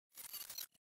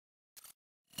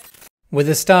With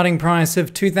a starting price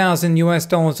of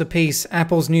 $2,000 a piece,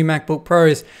 Apple's new MacBook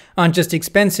Pros aren't just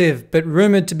expensive, but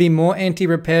rumored to be more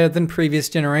anti-repair than previous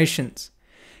generations.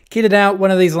 Kitted out, one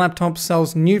of these laptops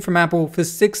sells new from Apple for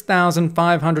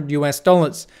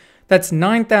 $6,500. That's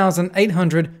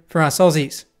 $9,800 for us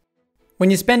Aussies. When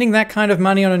you're spending that kind of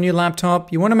money on a new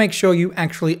laptop, you want to make sure you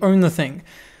actually own the thing.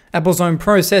 Apple's own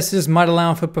processors might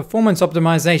allow for performance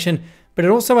optimization, but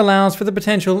it also allows for the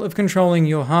potential of controlling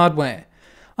your hardware.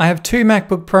 I have two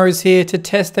MacBook Pros here to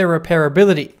test their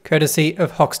repairability, courtesy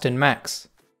of Hoxton Macs.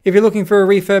 If you're looking for a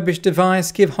refurbished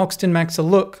device, give Hoxton Macs a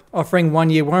look, offering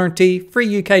 1-year warranty,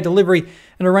 free UK delivery,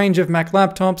 and a range of Mac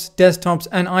laptops, desktops,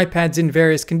 and iPads in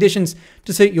various conditions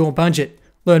to suit your budget.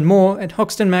 Learn more at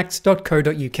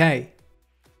hoxtonmacs.co.uk.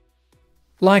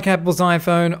 Like Apple's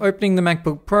iPhone, opening the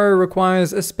MacBook Pro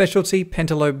requires a specialty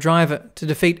pentalobe driver to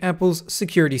defeat Apple's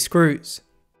security screws.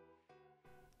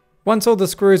 Once all the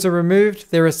screws are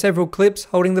removed, there are several clips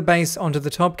holding the base onto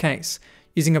the top case.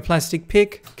 Using a plastic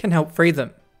pick can help free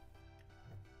them.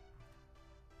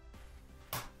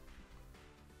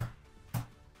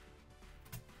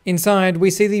 Inside,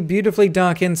 we see the beautifully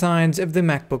dark insides of the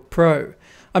MacBook Pro.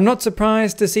 I'm not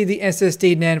surprised to see the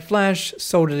SSD NAND flash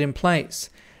soldered in place,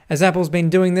 as Apple's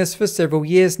been doing this for several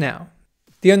years now.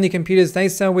 The only computers they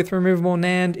sell with removable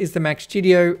NAND is the Mac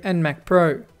Studio and Mac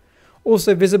Pro.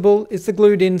 Also visible is the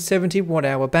glued-in 70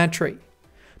 watt-hour battery.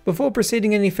 Before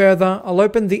proceeding any further, I'll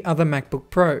open the other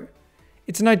MacBook Pro.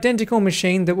 It's an identical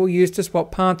machine that we'll use to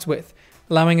swap parts with,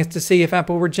 allowing us to see if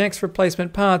Apple rejects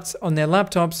replacement parts on their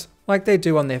laptops like they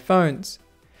do on their phones.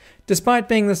 Despite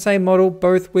being the same model,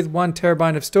 both with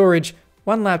 1TB of storage,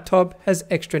 one laptop has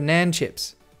extra NAND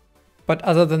chips. But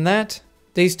other than that,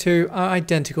 these two are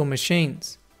identical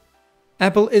machines.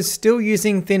 Apple is still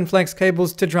using thin flex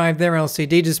cables to drive their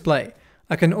LCD display.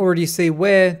 I can already see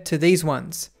wear to these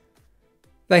ones.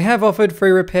 They have offered free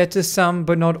repair to some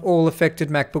but not all affected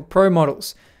MacBook Pro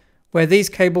models, where these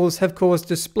cables have caused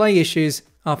display issues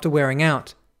after wearing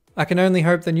out. I can only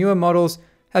hope the newer models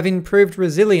have improved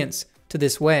resilience to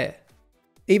this wear.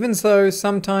 Even so,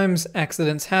 sometimes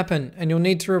accidents happen and you'll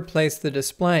need to replace the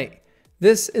display.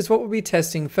 This is what we'll be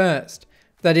testing first,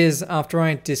 that is, after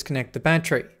I disconnect the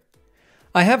battery.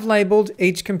 I have labelled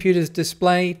each computer's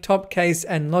display, top case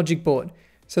and logic board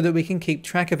so that we can keep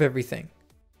track of everything.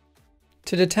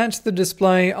 To detach the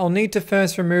display, I'll need to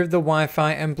first remove the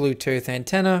Wi-Fi and Bluetooth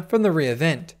antenna from the rear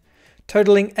vent,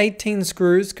 totaling 18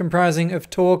 screws comprising of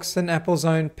Torx and Apple's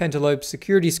own pentalobe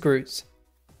security screws.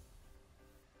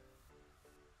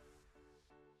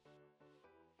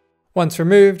 Once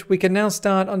removed, we can now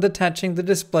start on detaching the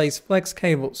display's flex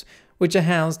cables, which are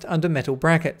housed under metal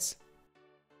brackets.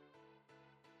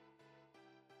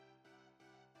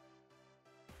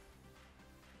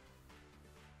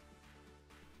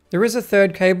 There is a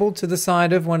third cable to the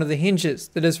side of one of the hinges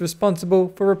that is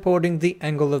responsible for reporting the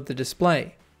angle of the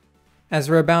display. As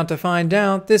we're about to find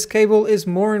out, this cable is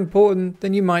more important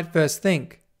than you might first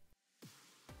think.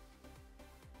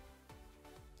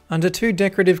 Under two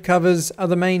decorative covers are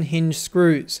the main hinge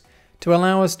screws. To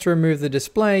allow us to remove the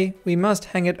display, we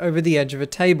must hang it over the edge of a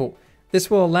table.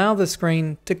 This will allow the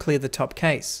screen to clear the top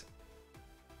case.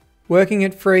 Working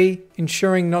it free,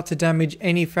 ensuring not to damage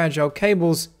any fragile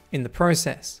cables in the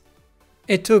process.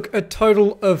 It took a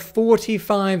total of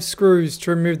 45 screws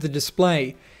to remove the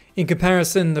display. In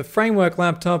comparison, the framework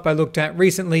laptop I looked at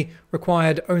recently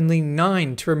required only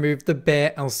 9 to remove the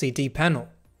bare LCD panel.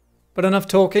 But enough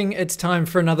talking, it's time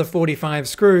for another 45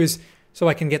 screws so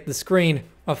I can get the screen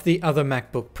off the other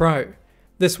MacBook Pro.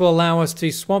 This will allow us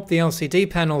to swap the LCD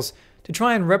panels to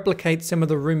try and replicate some of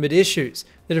the rumored issues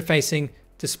that are facing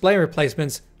display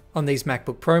replacements on these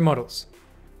MacBook Pro models.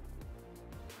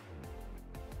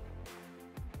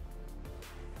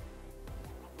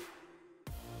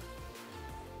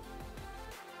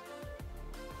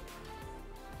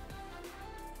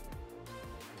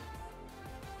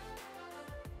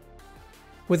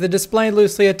 With the display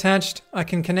loosely attached, I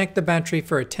can connect the battery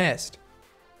for a test.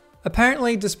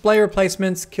 Apparently, display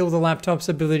replacements kill the laptop's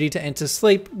ability to enter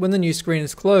sleep when the new screen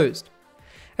is closed.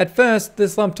 At first,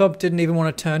 this laptop didn't even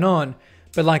want to turn on,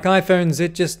 but like iPhones,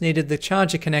 it just needed the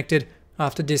charger connected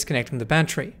after disconnecting the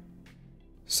battery.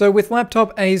 So with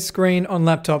laptop A's screen on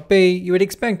laptop B, you would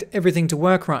expect everything to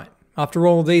work right. After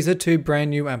all, these are two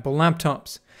brand new Apple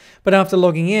laptops. But after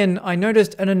logging in, I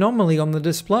noticed an anomaly on the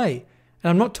display. And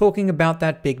I'm not talking about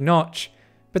that big notch,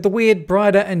 but the weird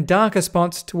brighter and darker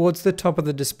spots towards the top of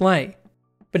the display.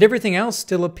 But everything else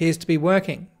still appears to be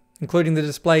working, including the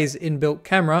display's inbuilt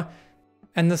camera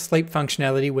and the sleep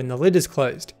functionality when the lid is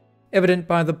closed, evident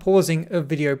by the pausing of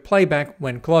video playback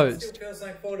when closed. It still feels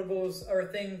like foldables are a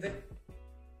thing that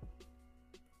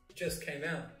just came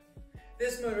out.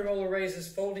 This Motorola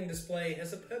Razr's folding display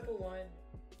has a purple line.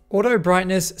 Auto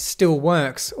brightness still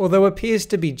works, although appears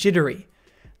to be jittery.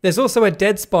 There's also a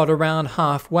dead spot around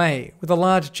halfway, with a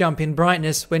large jump in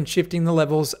brightness when shifting the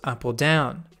levels up or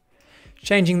down.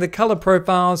 Changing the color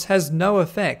profiles has no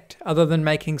effect other than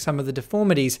making some of the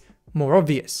deformities more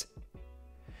obvious.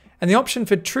 And the option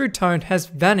for True Tone has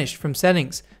vanished from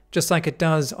settings, just like it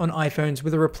does on iPhones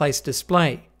with a replaced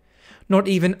display. Not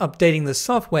even updating the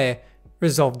software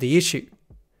resolved the issue.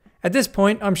 At this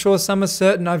point, I'm sure some are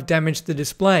certain I've damaged the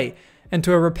display, and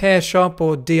to a repair shop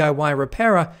or DIY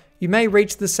repairer, you may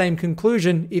reach the same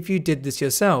conclusion if you did this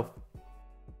yourself.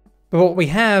 But what we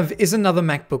have is another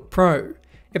MacBook Pro.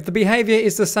 If the behavior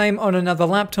is the same on another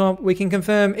laptop, we can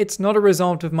confirm it's not a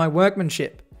result of my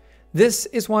workmanship. This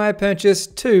is why I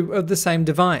purchased two of the same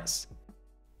device.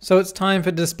 So it's time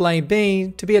for display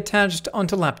B to be attached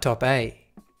onto laptop A.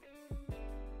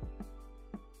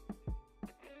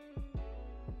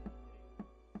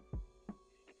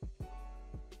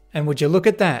 And would you look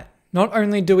at that? Not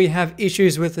only do we have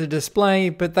issues with the display,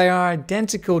 but they are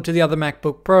identical to the other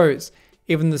MacBook Pros,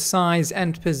 even the size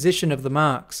and position of the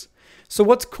marks. So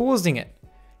what's causing it?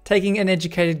 Taking an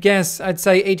educated guess, I'd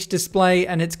say each display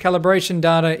and its calibration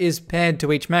data is paired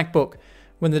to each MacBook.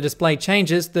 When the display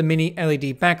changes, the mini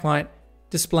LED backlight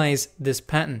displays this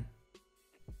pattern.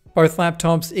 Both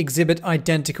laptops exhibit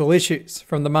identical issues,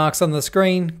 from the marks on the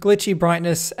screen, glitchy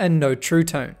brightness, and no True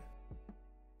Tone.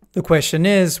 The question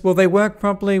is, will they work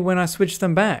properly when I switch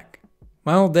them back?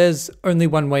 Well, there's only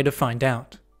one way to find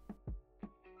out.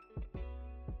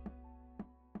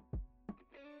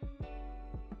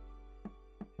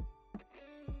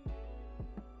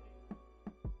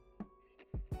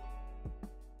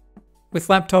 With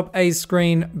laptop A's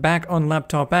screen back on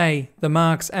laptop A, the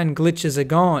marks and glitches are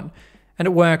gone, and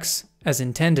it works as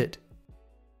intended.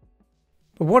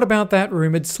 But what about that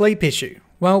rumoured sleep issue?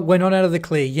 Well, we're not out of the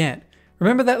clear yet.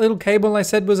 Remember that little cable I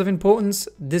said was of importance?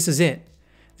 This is it.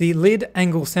 The lid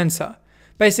angle sensor.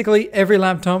 Basically, every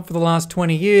laptop for the last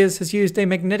 20 years has used a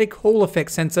magnetic Hall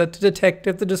effect sensor to detect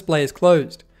if the display is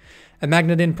closed. A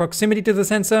magnet in proximity to the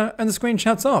sensor and the screen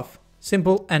shuts off.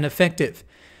 Simple and effective.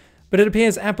 But it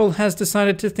appears Apple has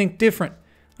decided to think different.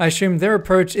 I assume their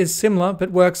approach is similar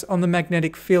but works on the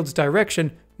magnetic field's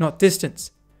direction, not distance.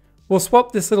 We'll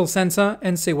swap this little sensor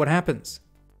and see what happens.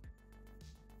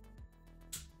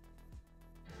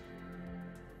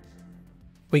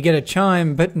 We get a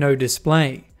chime but no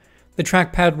display. The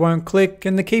trackpad won't click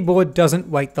and the keyboard doesn't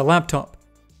wake the laptop.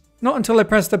 Not until I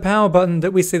press the power button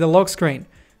that we see the lock screen,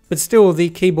 but still the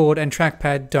keyboard and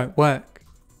trackpad don't work.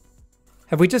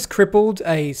 Have we just crippled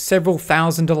a several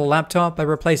 $1,000 laptop by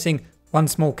replacing one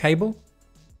small cable?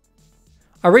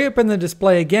 I reopen the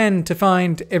display again to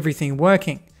find everything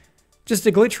working. Just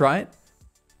a glitch, right?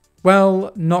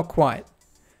 Well, not quite.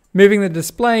 Moving the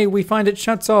display, we find it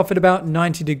shuts off at about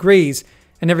 90 degrees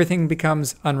and everything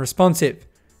becomes unresponsive.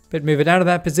 But move it out of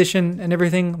that position and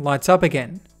everything lights up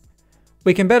again.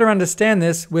 We can better understand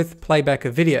this with playback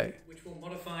of video, which we'll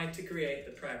modify to create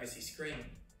the privacy screen.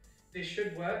 This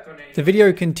should work on any... The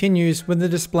video continues when the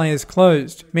display is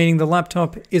closed, meaning the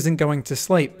laptop isn't going to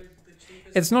sleep.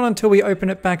 It's not until we open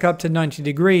it back up to 90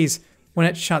 degrees when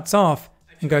it shuts off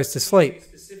and goes to sleep.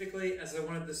 Specifically, as I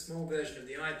wanted the small version of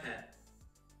the iPad.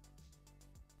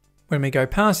 When we go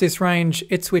past this range,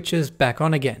 it switches back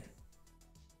on again.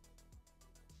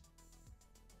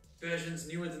 Versions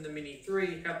newer than the Mini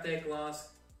 3 have their glass.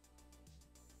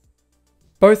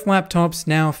 Both laptops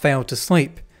now fail to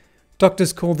sleep.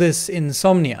 Doctors call this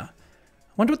insomnia.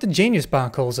 I wonder what the Genius Bar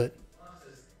calls it.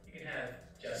 You can have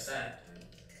just that.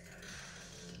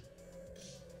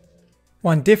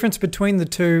 One difference between the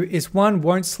two is one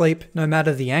won't sleep no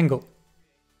matter the angle.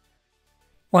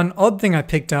 One odd thing I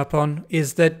picked up on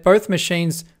is that both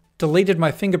machines deleted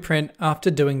my fingerprint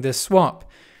after doing this swap.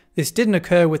 This didn't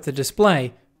occur with the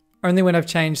display, only when I've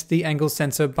changed the angle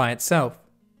sensor by itself.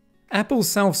 Apple's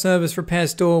self-service repair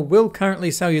store will currently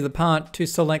sell you the part to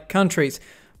select countries,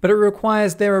 but it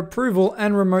requires their approval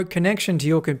and remote connection to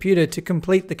your computer to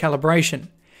complete the calibration.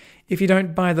 If you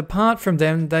don't buy the part from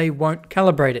them, they won't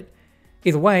calibrate it.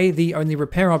 Either way, the only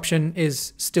repair option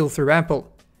is still through Apple.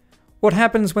 What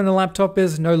happens when the laptop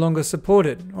is no longer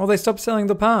supported, or they stop selling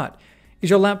the part?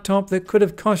 Is your laptop that could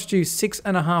have cost you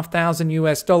 $6,500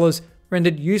 US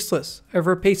rendered useless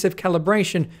over a piece of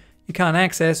calibration you can't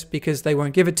access because they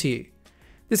won't give it to you?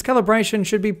 This calibration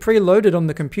should be preloaded on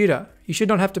the computer. You should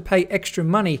not have to pay extra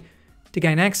money to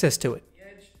gain access to it.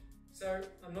 So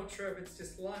I'm not sure if it's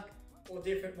just luck or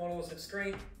different models of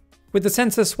screen. With the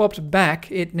sensor swapped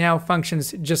back, it now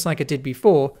functions just like it did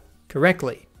before,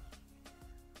 correctly.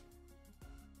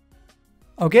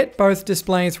 I'll get both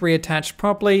displays reattached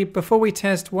properly before we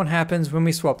test what happens when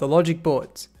we swap the logic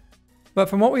boards. But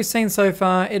from what we've seen so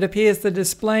far, it appears the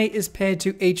display is paired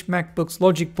to each MacBook's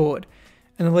logic board,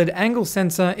 and the lid angle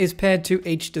sensor is paired to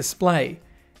each display,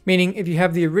 meaning if you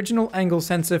have the original angle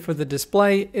sensor for the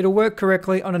display, it'll work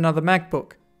correctly on another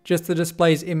MacBook, just the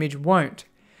display's image won't.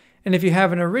 And if you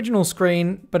have an original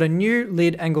screen, but a new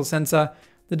lid angle sensor,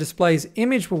 the display's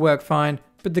image will work fine,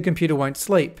 but the computer won't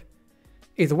sleep.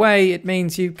 Either way, it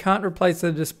means you can't replace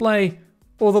the display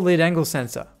or the lid angle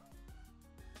sensor.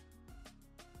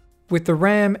 With the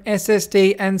RAM,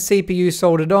 SSD and CPU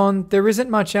soldered on, there isn't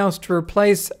much else to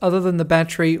replace other than the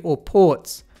battery or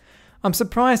ports. I'm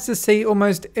surprised to see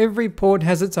almost every port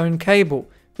has its own cable,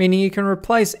 meaning you can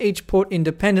replace each port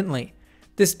independently.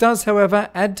 This does, however,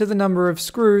 add to the number of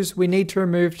screws we need to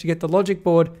remove to get the logic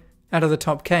board out of the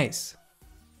top case.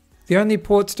 The only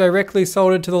ports directly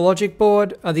soldered to the logic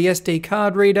board are the SD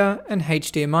card reader and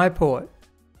HDMI port.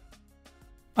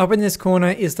 Up in this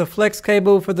corner is the flex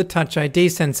cable for the Touch ID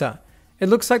sensor. It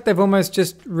looks like they've almost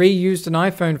just reused an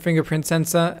iPhone fingerprint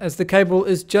sensor, as the cable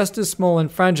is just as small and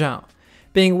fragile.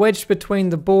 Being wedged between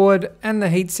the board and the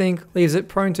heatsink leaves it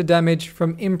prone to damage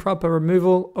from improper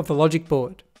removal of the logic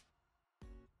board.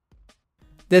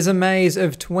 There's a maze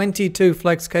of 22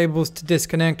 flex cables to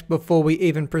disconnect before we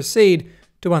even proceed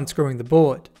to unscrewing the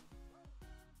board.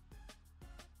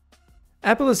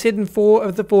 Apple has hidden 4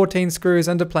 of the 14 screws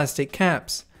under plastic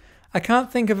caps. I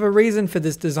can't think of a reason for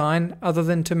this design other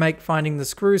than to make finding the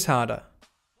screws harder.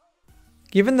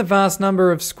 Given the vast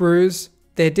number of screws,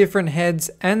 their different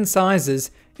heads and sizes,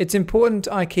 it's important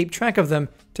I keep track of them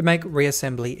to make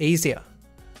reassembly easier.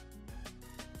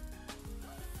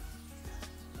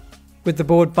 With the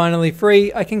board finally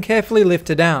free, I can carefully lift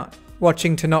it out,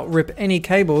 watching to not rip any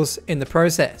cables in the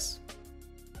process.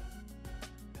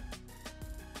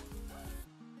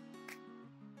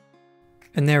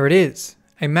 And there it is,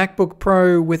 a MacBook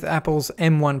Pro with Apple's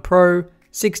M1 Pro,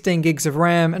 16 gigs of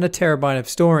RAM and a terabyte of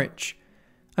storage.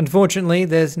 Unfortunately,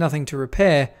 there's nothing to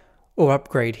repair or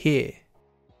upgrade here.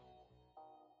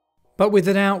 But with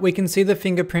it out, we can see the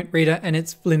fingerprint reader and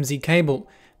its flimsy cable.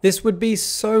 This would be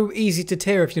so easy to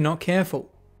tear if you're not careful.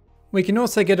 We can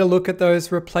also get a look at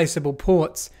those replaceable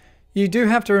ports. You do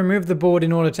have to remove the board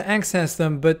in order to access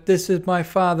them, but this is by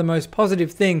far the most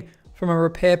positive thing from a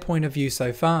repair point of view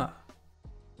so far.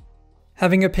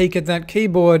 Having a peek at that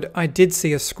keyboard, I did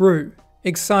see a screw.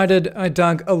 Excited, I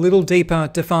dug a little deeper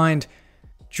to find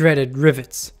dreaded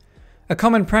rivets. A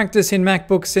common practice in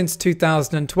MacBooks since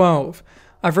 2012.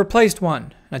 I've replaced one,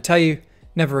 and I tell you,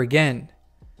 never again.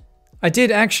 I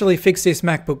did actually fix this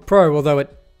MacBook Pro, although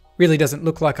it really doesn't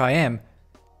look like I am.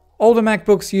 Older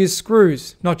MacBooks use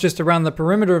screws, not just around the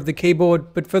perimeter of the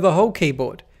keyboard, but for the whole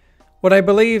keyboard. What I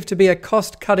believe to be a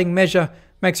cost-cutting measure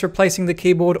makes replacing the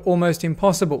keyboard almost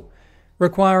impossible,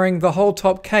 requiring the whole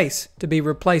top case to be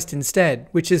replaced instead,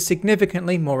 which is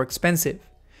significantly more expensive.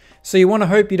 So you want to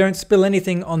hope you don't spill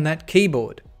anything on that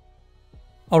keyboard.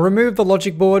 I'll remove the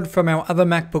logic board from our other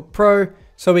MacBook Pro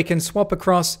so we can swap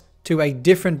across to a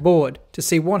different board to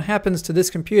see what happens to this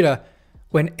computer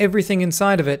when everything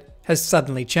inside of it has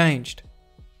suddenly changed.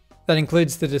 That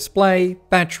includes the display,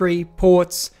 battery,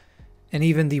 ports, and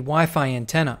even the Wi-Fi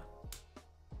antenna.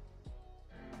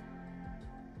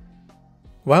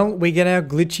 Well, we get our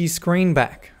glitchy screen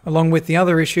back, along with the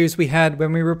other issues we had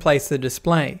when we replaced the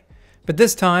display. But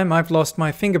this time I've lost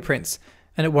my fingerprints,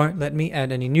 and it won't let me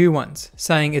add any new ones,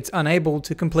 saying it's unable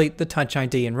to complete the Touch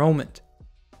ID enrollment.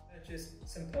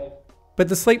 But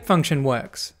the sleep function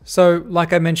works, so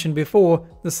like I mentioned before,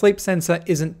 the sleep sensor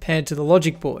isn't paired to the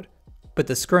logic board, but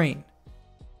the screen.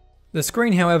 The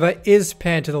screen, however, is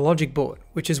paired to the logic board,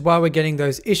 which is why we're getting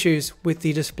those issues with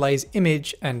the display's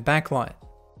image and backlight.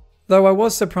 Though I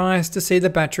was surprised to see the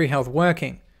battery health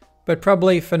working, but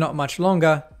probably for not much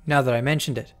longer now that I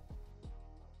mentioned it.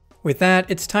 With that,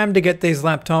 it's time to get these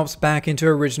laptops back into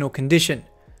original condition,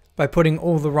 by putting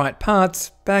all the right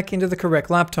parts back into the correct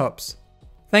laptops.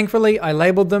 Thankfully, I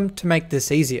labeled them to make this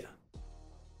easier.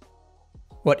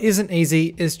 What isn't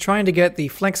easy is trying to get the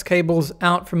flex cables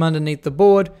out from underneath the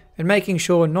board and making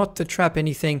sure not to trap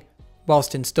anything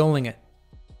whilst installing it.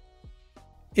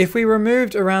 If we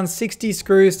removed around 60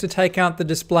 screws to take out the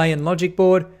display and logic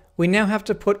board, we now have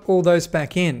to put all those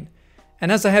back in.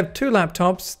 And as I have 2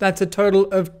 laptops, that's a total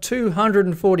of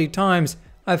 240 times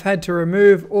I've had to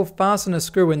remove or fasten a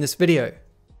screw in this video.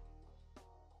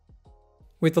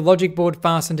 With the logic board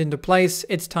fastened into place,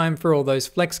 it's time for all those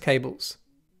flex cables.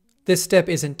 This step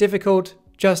isn't difficult,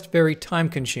 just very time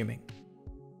consuming.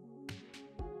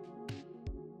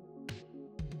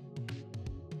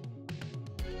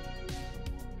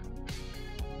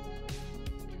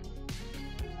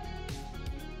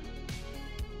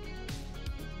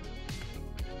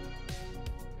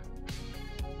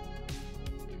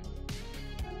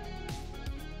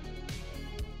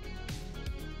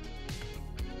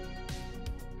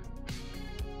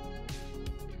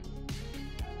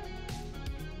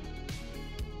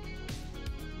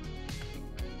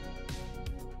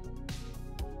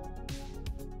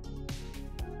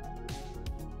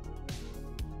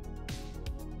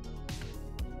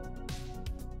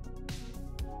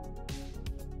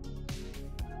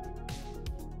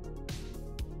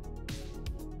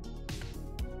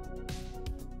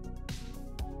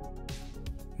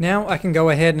 Now I can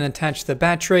go ahead and attach the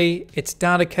battery, its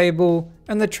data cable,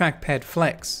 and the trackpad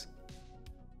flex.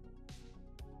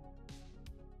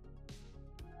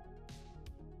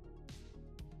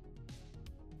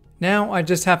 Now I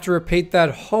just have to repeat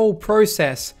that whole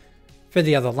process for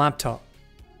the other laptop.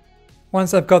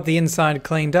 Once I've got the inside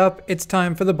cleaned up, it's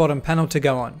time for the bottom panel to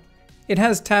go on. It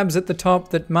has tabs at the top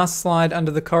that must slide under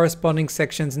the corresponding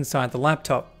sections inside the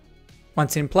laptop.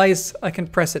 Once in place, I can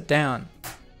press it down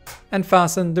and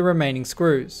fasten the remaining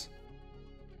screws.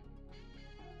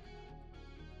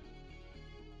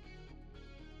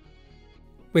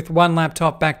 With one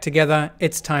laptop back together,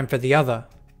 it's time for the other.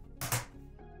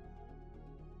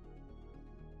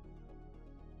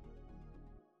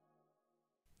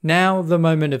 Now the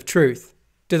moment of truth.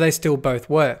 Do they still both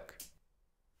work?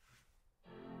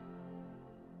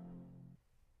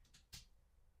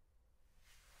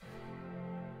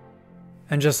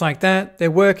 And just like that, they're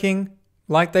working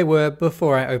like they were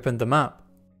before I opened them up.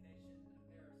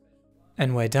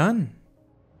 And we're done.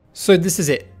 So this is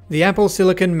it, the Apple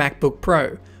Silicon MacBook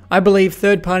Pro. I believe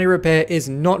third-party repair is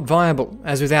not viable,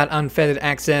 as without unfettered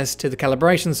access to the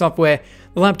calibration software,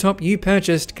 the laptop you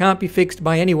purchased can't be fixed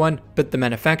by anyone but the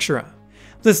manufacturer.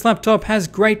 This laptop has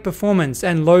great performance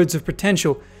and loads of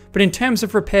potential, but in terms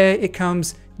of repair, it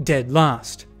comes dead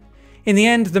last. In the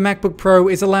end, the MacBook Pro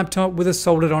is a laptop with a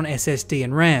soldered-on SSD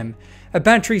and RAM, a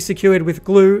battery secured with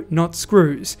glue, not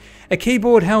screws, a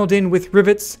keyboard held in with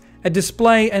rivets, a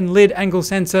display and lid angle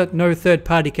sensor no third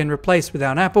party can replace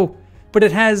without Apple, but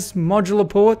it has modular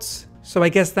ports, so I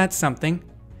guess that's something.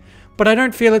 But I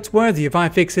don't feel it's worthy of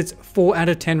iFixit's 4 out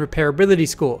of 10 repairability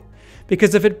score,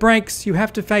 because if it breaks, you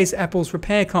have to face Apple's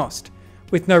repair cost.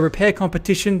 With no repair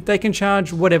competition, they can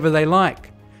charge whatever they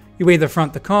like. You either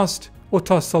front the cost or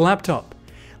toss the laptop,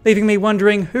 leaving me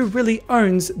wondering who really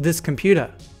owns this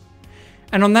computer.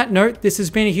 And on that note, this has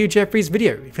been a Hugh Jeffries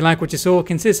video. If you like what you saw,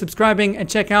 consider subscribing and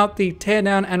check out the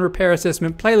Teardown and Repair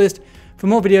Assessment playlist for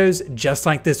more videos just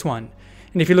like this one.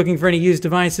 And if you're looking for any used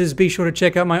devices, be sure to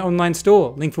check out my online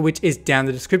store, link for which is down in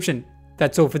the description.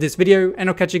 That's all for this video, and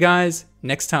I'll catch you guys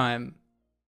next time.